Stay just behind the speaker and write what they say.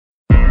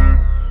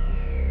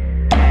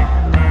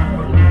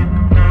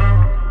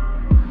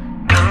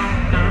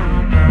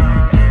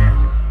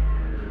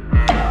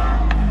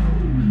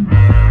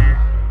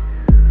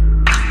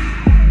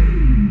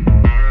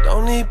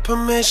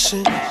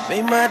mission,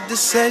 made my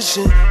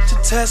decision to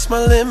test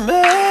my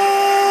limit.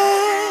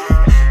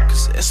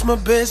 Cause it's my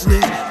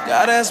business,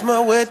 God as my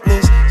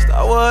witness.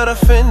 Start what I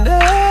finish.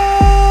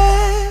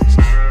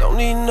 Don't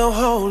need no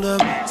hold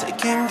up,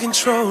 taking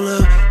control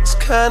of this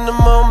kind of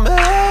moment.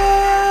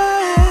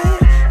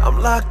 I'm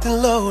locked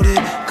and loaded,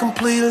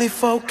 completely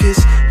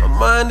focused. My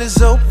mind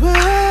is open.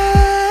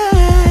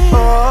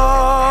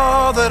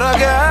 All that I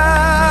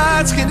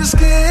got, skin to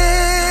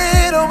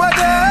skin. Oh my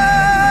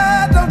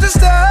God, don't just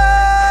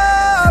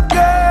stop,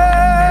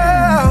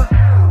 girl.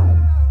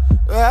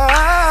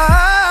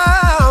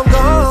 I'm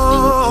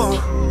gonna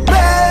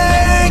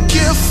make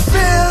you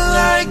feel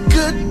like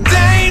a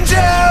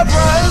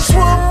dangerous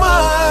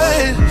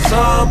woman.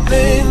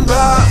 Something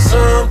about,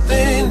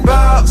 something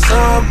about,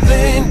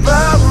 something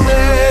about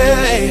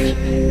me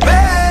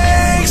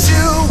makes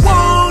you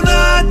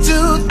wanna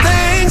do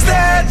things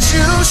that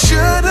you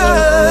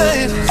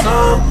shouldn't.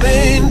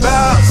 Something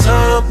about,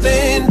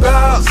 something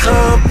about,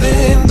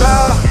 something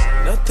about.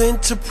 Nothing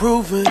to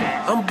proving,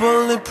 I'm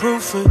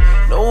bulletproofing.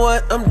 Know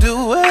what I'm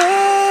doing.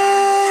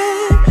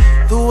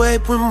 The way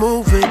we're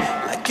moving,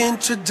 like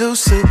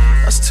introducing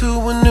us to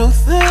a new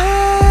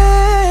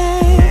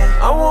thing.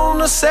 I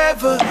wanna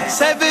savor,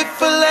 save it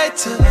for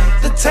later.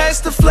 The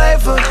taste, the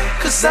flavor,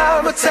 cause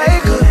I'm a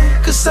taker,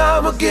 cause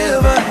I'm a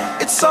giver.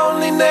 It's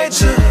only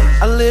nature,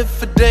 I live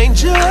for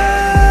danger.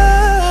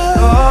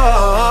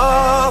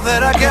 All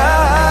that I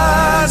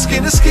got,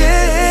 skin to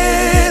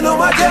skin. Oh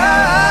my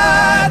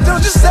God,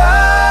 don't you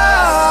stop.